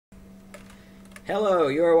Hello,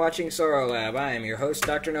 you are watching Soro Lab. I am your host,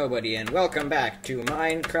 Dr. Nobody, and welcome back to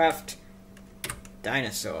Minecraft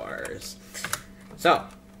Dinosaurs. So,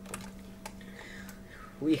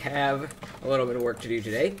 we have a little bit of work to do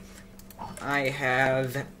today. I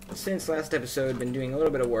have, since last episode, been doing a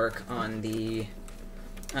little bit of work on the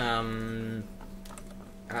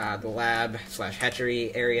lab slash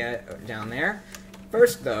hatchery area down there.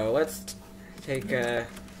 First, though, let's take a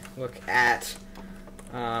look at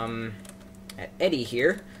Eddie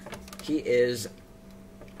here. He is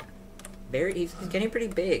he's getting pretty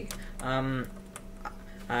big. We're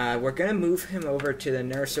gonna move him over to the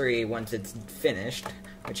nursery once it's finished,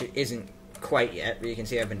 which it isn't quite yet, but you can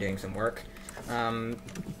see I've been doing some work.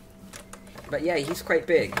 But yeah, he's quite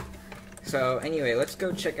big. So anyway, let's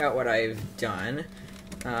go check out what I've done.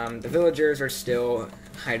 The villagers are still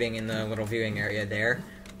hiding in the little viewing area there,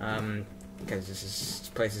 because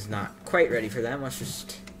this place is not quite ready for them. Let's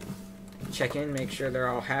just check in, make sure they're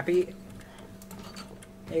all happy.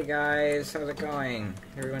 Hey guys, how's it going?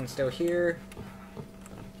 Everyone still here?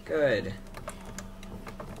 Good.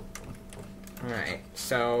 Alright,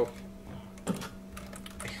 so...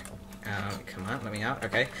 come on, let me out.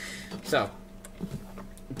 Okay. So,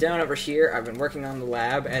 down over here, I've been working on the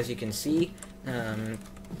lab, as you can see. We've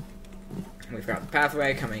got the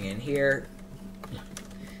pathway coming in here,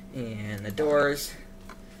 and the doors.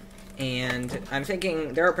 And I'm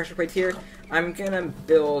thinking, there are pressure plates here. I'm gonna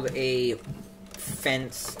build a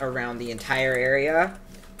fence around the entire area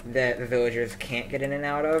that the villagers can't get in and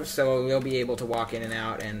out of, so they'll be able to walk in and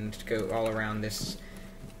out and go all around this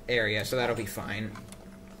area, so that'll be fine.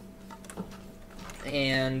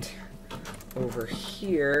 And over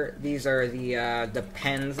here, these are the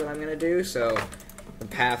pens that I'm gonna do. So the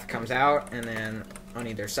path comes out, and then on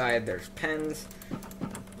either side there's pens.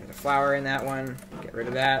 There's a flower in that one. Get rid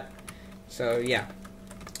of that. So yeah,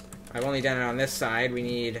 I've only done it on this side. We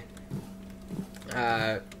need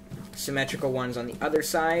symmetrical ones on the other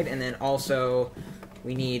side, and then also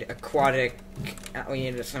we need aquatic. We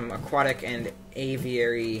need some aquatic and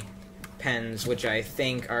aviary pens, which I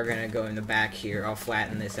think are gonna go in the back here. I'll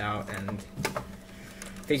flatten this out and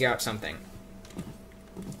figure out something.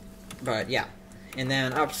 But yeah, and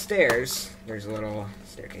then upstairs there's a little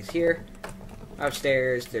staircase here.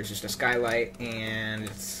 Upstairs, there's just a skylight, and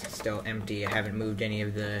it's still empty. I haven't moved any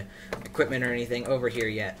of the equipment or anything over here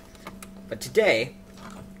yet. But today,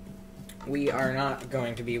 we are not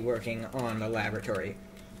going to be working on the laboratory.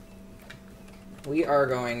 We are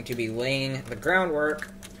going to be laying the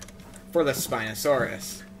groundwork for the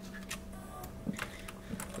Spinosaurus,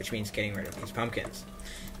 which means getting rid of these pumpkins.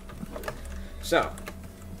 So,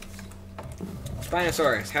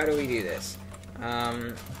 Spinosaurus, how do we do this?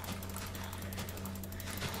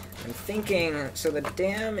 I'm thinking, so the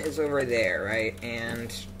dam is over there, right?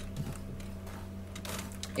 And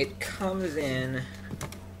it comes in,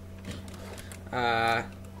 the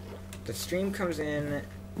stream comes in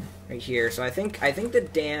right here. So I think the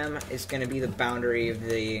dam is going to be the boundary of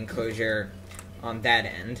the enclosure on that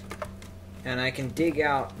end. And I can dig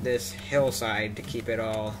out this hillside to keep it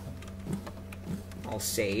all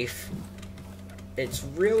safe. It's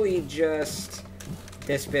really just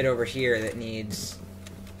this bit over here that needs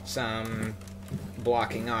some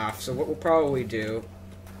blocking off. So what we'll probably do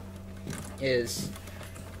is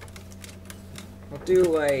we'll do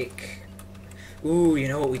like, ooh, you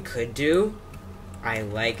know what we could do? I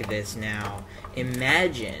like this now.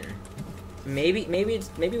 Imagine, maybe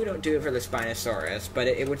we don't do it for the Spinosaurus, but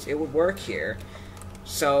it would work here.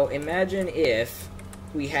 So imagine if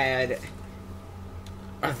we had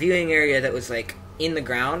a viewing area that was like in the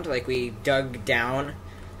ground, like we dug down.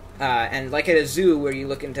 And like at a zoo where you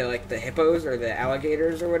look into like the hippos or the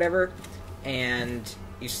alligators or whatever, and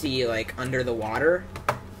you see like under the water.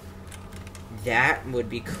 That would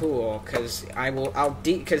be cool, because I'll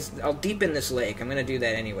deepen this lake. I'm gonna do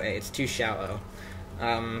that anyway. It's too shallow,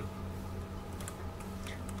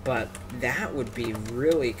 but that would be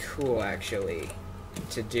really cool actually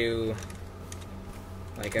to do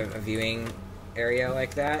like a viewing area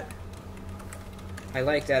like that. I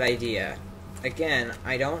like that idea. Again,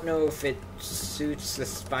 I don't know if it suits the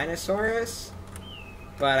Spinosaurus,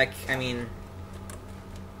 but I mean,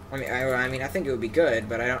 I think it would be good,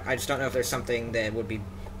 but I just don't know if there's something that would be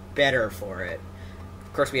better for it.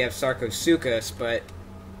 Of course, we have Sarcosuchus, but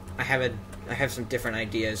I have some different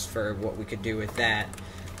ideas for what we could do with that.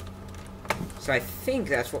 So I think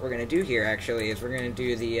that's what we're gonna do here. Actually, is we're gonna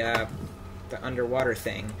do the underwater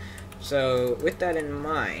thing. So with that in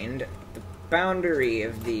mind, the boundary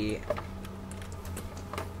of the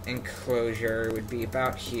enclosure would be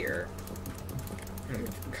about here.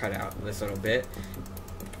 Cut out this little bit,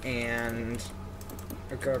 and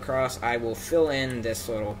go across. I will fill in this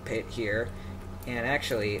little pit here, and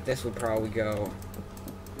actually this would probably go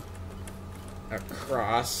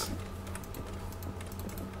across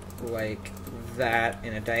like that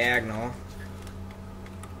in a diagonal.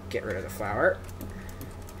 Get rid of the flower,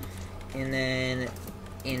 and then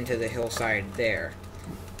into the hillside there.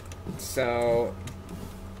 So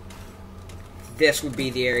this would be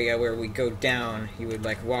the area where we go down. You would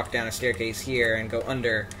like walk down a staircase here and go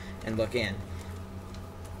under and look in.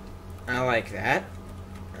 I like that.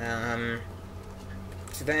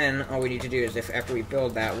 So then all we need to do is, if after we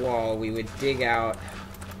build that wall, we would dig out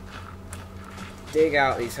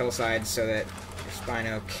these hillsides so that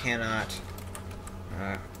Spino cannot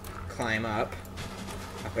climb up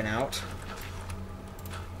and out.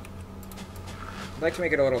 I'd like to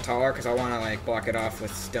make it a little taller because I want to like block it off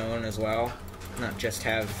with stone as well, not just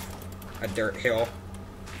have a dirt hill.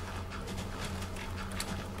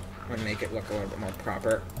 I want to make it look a little bit more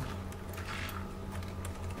proper.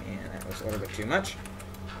 And that was a little bit too much.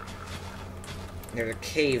 There's a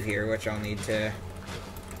cave here, which I'll need to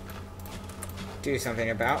do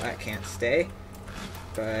something about. That can't stay,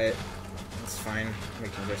 but it's fine. We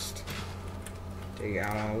can just dig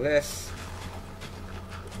out all this.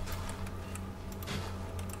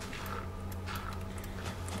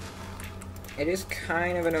 It is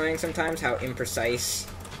kind of annoying sometimes how imprecise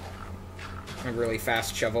a really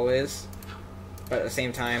fast shovel is, but at the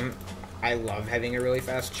same time, I love having a really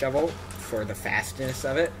fast shovel for the fastness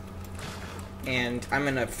of it. And I'm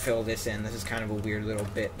gonna fill this in. This is kind of a weird little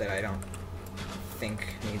bit that I don't think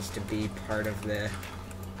needs to be part of the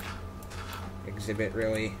exhibit,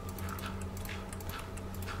 really.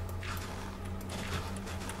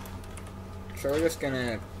 So we're just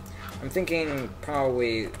gonna... I'm thinking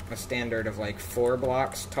probably a standard of like 4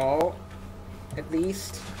 blocks tall, at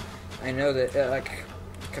least. I know that,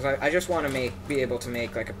 because I just want to be able to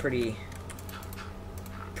make like a pretty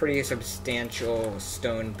substantial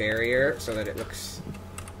stone barrier so that it looks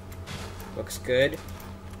good.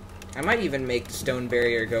 I might even make the stone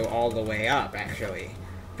barrier go all the way up, actually,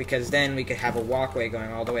 because then we could have a walkway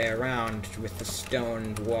going all the way around with the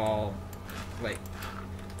stone wall, like,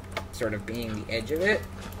 sort of being the edge of it.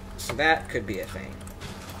 So that could be a thing.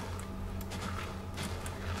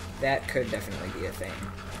 That could definitely be a thing.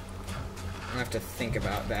 I'll have to think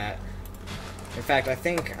about that. In fact, I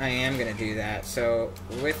think I am going to do that. So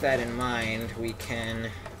with that in mind, we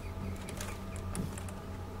can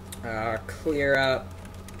clear up,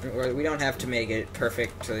 or we don't have to make it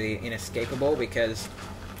perfectly inescapable, because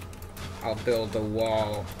I'll build the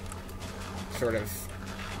wall sort of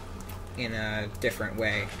in a different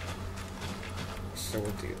way. So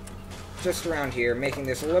we'll do just around here, making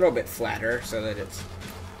this a little bit flatter so that it's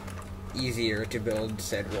easier to build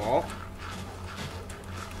said wall.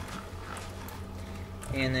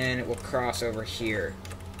 And then it will cross over here.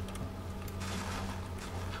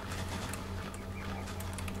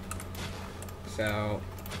 So,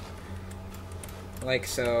 like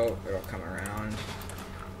so, it'll come around.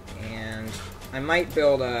 And I might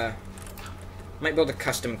build a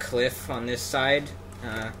custom cliff on this side.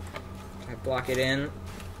 I block it in,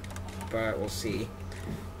 but we'll see.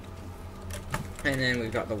 And then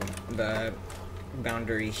we've got the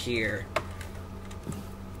boundary here.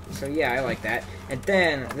 So yeah, I like that. And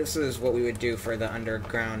then, this is what we would do for the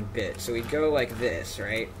underground bit. So we go like this,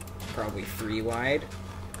 right? Probably 3 wide.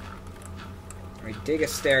 We dig a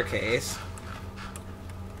staircase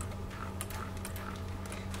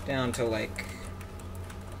down to like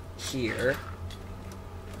here.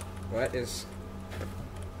 What is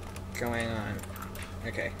going on?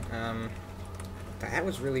 Okay, that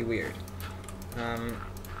was really weird. I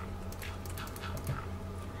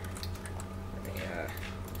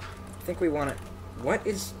think we want to... What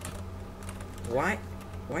is... Why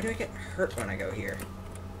do I get hurt when I go here?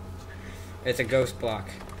 It's a ghost block.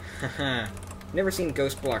 Haha. Never seen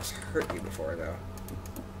ghost blocks hurt you before, though.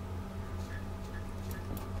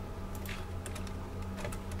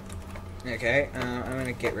 Okay, I'm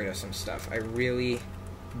gonna get rid of some stuff. I really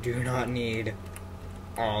do not need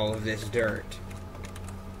all of this dirt.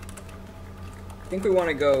 I think we want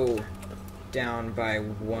to go down by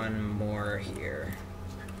 1 more here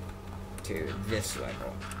to this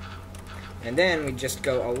level. And then we just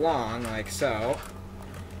go along like so.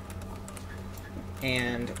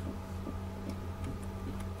 And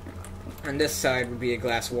on this side would be a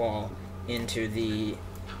glass wall into the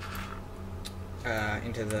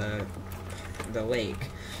lake.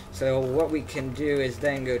 So what we can do is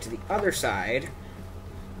then go to the other side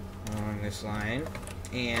along this line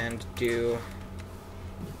and do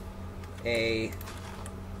a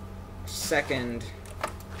second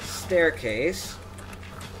staircase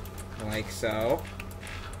like so.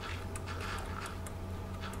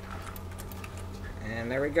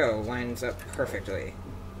 And there we go, lines up perfectly.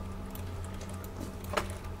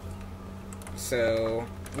 So,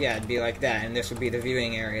 yeah, it'd be like that, and this would be the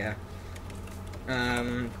viewing area.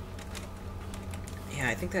 Yeah,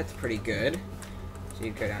 I think that's pretty good. So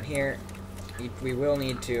you'd go down here. We will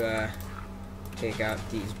need to take out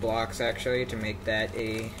these blocks, actually, to make that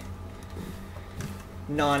a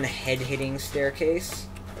non-head-hitting staircase,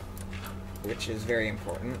 which is very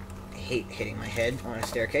important. I hate hitting my head on a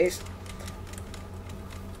staircase.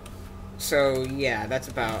 So yeah, that's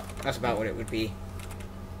about what it would be.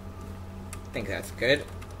 I think that's good.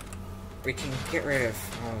 We can get rid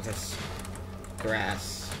of all of this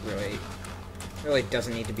grass. Really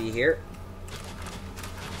doesn't need to be here.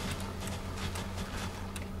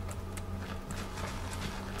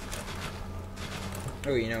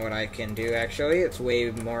 Oh, you know what I can do, actually? It's way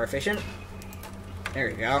more efficient. There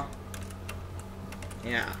we go.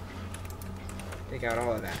 Yeah. Take out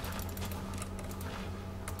all of that.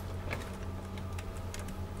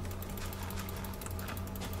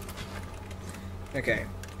 Okay.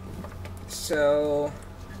 So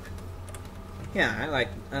yeah, I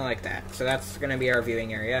like that. So that's gonna be our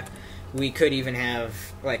viewing area. We could even have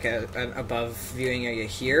like an above viewing area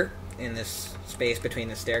here in this space between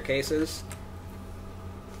the staircases.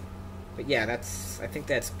 But yeah, I think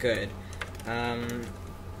that's good.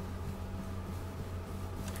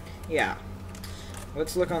 Yeah.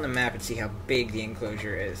 Let's look on the map and see how big the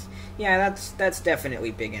enclosure is. Yeah, that's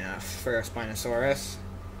definitely big enough for a Spinosaurus.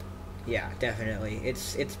 Yeah, definitely.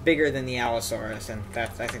 It's bigger than the Allosaurus, and I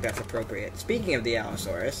think that's appropriate. Speaking of the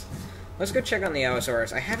Allosaurus, let's go check on the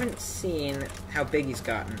Allosaurus. I haven't seen how big he's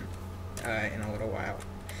gotten in a little while.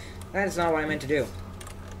 That is not what I meant to do.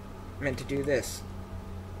 I meant to do this.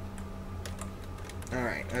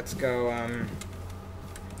 Alright, let's go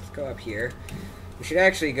up here. We should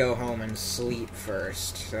actually go home and sleep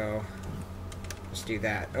first, so let's do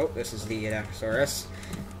that. Oh, this is the Dinosaurus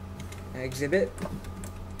exhibit,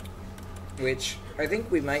 which I think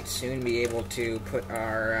we might soon be able to put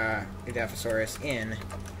our Dinosaurus in.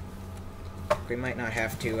 We might not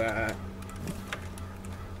have to,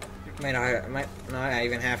 might not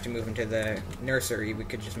even have to move him to the nursery. We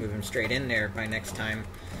could just move him straight in there by next time.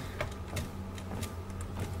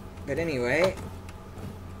 But anyway,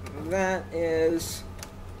 that is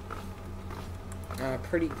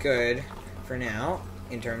pretty good for now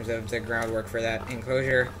in terms of the groundwork for that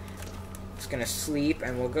enclosure. It's gonna sleep,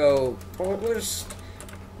 and we'll go. We'll just,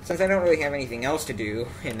 since I don't really have anything else to do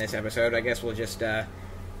in this episode, I guess we'll just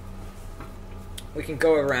we can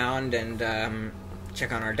go around and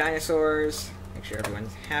check on our dinosaurs, make sure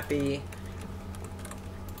everyone's happy.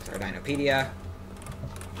 It's our Dinopedia.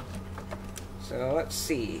 So let's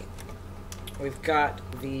see. We've got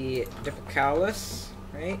the Diplocalus,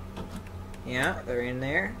 right? Yeah, they're in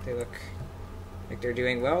there. They look like they're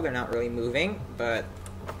doing well. They're not really moving, but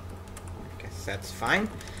I guess that's fine.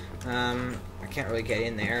 I can't really get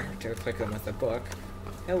in there to click them with the book.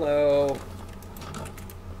 Hello.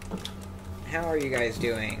 How are you guys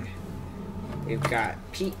doing? We've got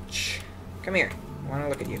Peach. Come here. I want to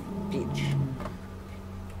look at you. Peach.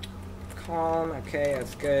 Calm. Okay,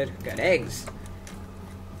 that's good. We've got eggs.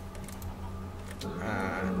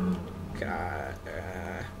 Got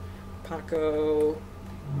Paco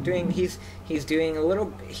he's doing a little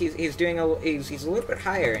bit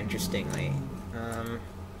higher, interestingly. Then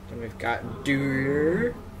we've got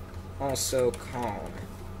Dur, also calm.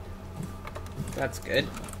 That's good.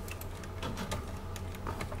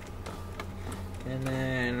 And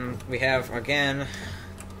then we have again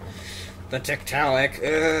the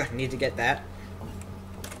Tiktaalik. Need to get that.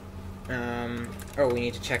 Oh, we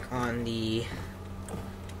need to check on the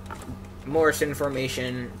Morrison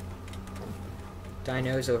Formation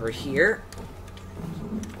dinos over here.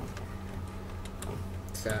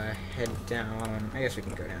 Let's head down. I guess we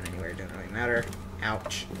can go down anywhere, it doesn't really matter.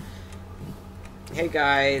 Ouch. Hey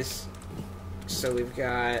guys. So we've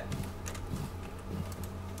got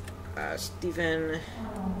Steven.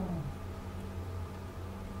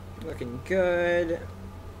 Looking good.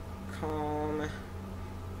 Calm.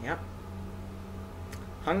 Yep.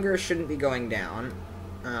 Hunger shouldn't be going down,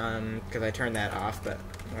 because I turned that off, but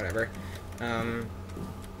whatever.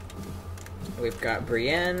 We've got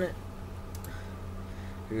Brienne,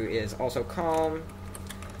 who is also calm,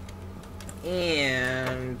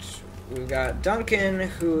 and we've got Duncan,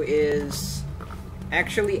 who is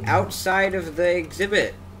actually outside of the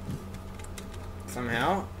exhibit,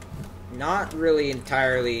 somehow. Not really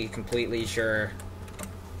entirely, completely sure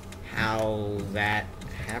how that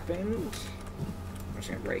happened. I'm just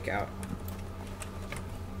gonna break out.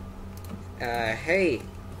 Hey.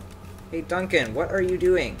 Hey, Duncan, what are you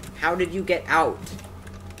doing? How did you get out?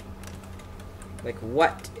 Like,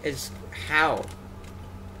 what is... How?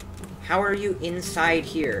 How are you inside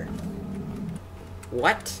here?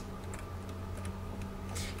 What?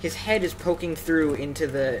 His head is poking through into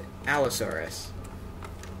the Allosaurus.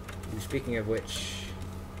 Speaking of which...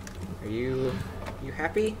 Are you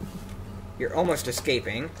happy? You're almost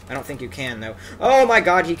escaping. I don't think you can, though. Oh my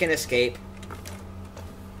god, he can escape.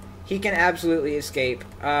 He can absolutely escape.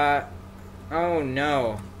 Oh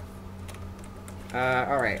no.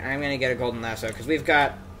 Alright, I'm gonna get a golden lasso, because we've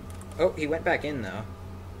got... Oh, he went back in, though.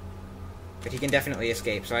 But he can definitely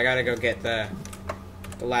escape, so I gotta go get the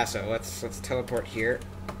lasso. Let's teleport here.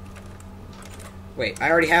 Wait, I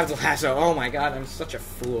already have the lasso. Oh my god, I'm such a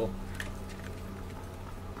fool.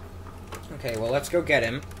 Okay, well, let's go get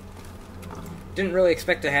him. Didn't really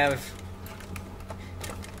expect to have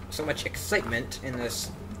so much excitement in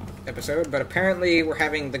this episode, but apparently we're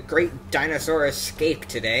having the great dinosaur escape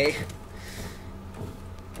today.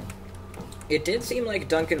 It did seem like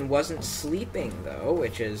Duncan wasn't sleeping, though,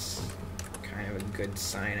 which is kind of a good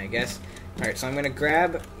sign, I guess. Alright, so I'm gonna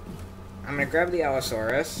grab the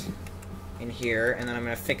Allosaurus in here, and then I'm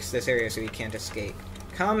gonna fix this area so he can't escape.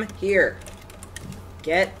 Come here!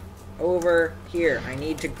 Get over here. I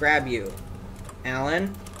need to grab you.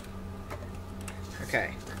 Alan?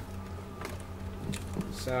 Okay.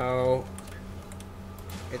 So,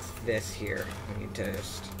 it's this here. We need to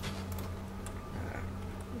just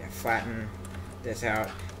flatten this out.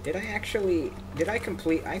 I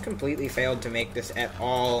completely failed to make this at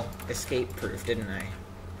all escape-proof, didn't I?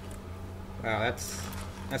 Wow,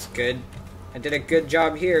 that's good. I did a good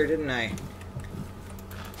job here, didn't I?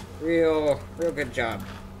 Real good job.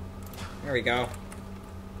 There we go.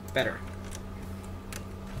 Better.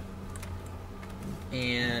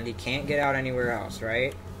 And he can't get out anywhere else,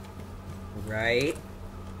 right? Right.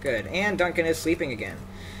 Good. And Duncan is sleeping again.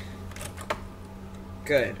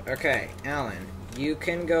 Good. Okay, Alan, you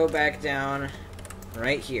can go back down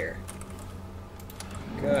right here.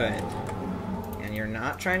 Good. And you're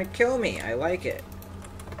not trying to kill me. I like it.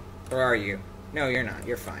 Or are you? No, you're not.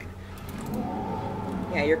 You're fine.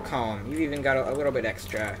 Yeah, you're calm. You've even got a little bit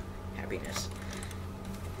extra happiness.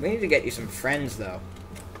 We need to get you some friends, though.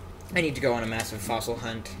 I need to go on a massive fossil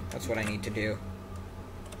hunt. That's what I need to do.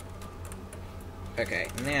 Okay,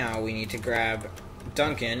 now we need to grab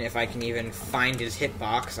Duncan, if I can even find his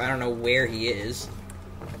hitbox. I don't know where he is.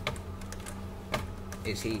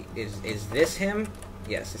 Is this him?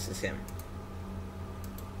 Yes, this is him.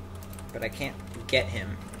 But I can't get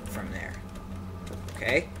him from there.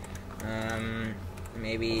 Okay.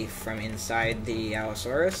 Maybe from inside the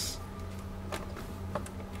Allosaurus?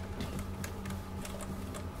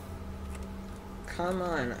 Come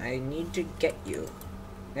on, I need to get you.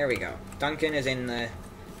 There we go. Duncan is in the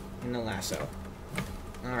lasso.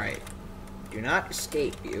 Alright. Do not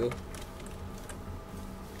escape, you.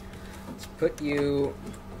 Let's put you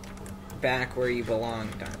back where you belong,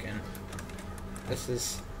 Duncan. This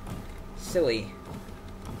is silly.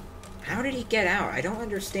 How did he get out? I don't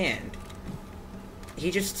understand.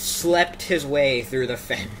 He just slept his way through the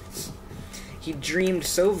fence. He dreamed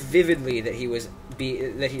so vividly that he was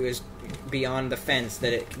beyond the fence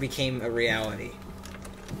that it became a reality.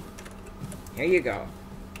 Here you go.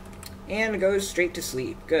 And goes straight to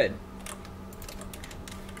sleep. Good.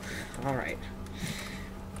 Alright.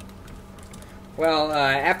 Well,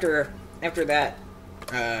 after that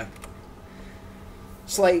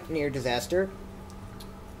slight near disaster,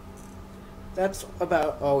 that's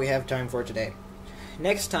about all we have time for today.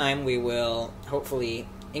 Next time we will hopefully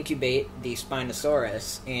incubate the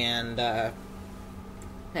Spinosaurus and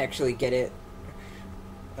actually get it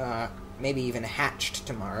maybe even hatched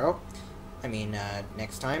tomorrow. I mean,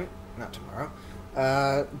 next time, not tomorrow.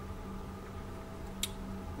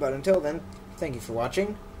 But until then, thank you for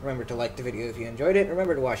watching. Remember to like the video if you enjoyed it.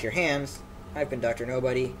 Remember to wash your hands. I've been Dr.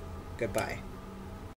 Nobody. Goodbye.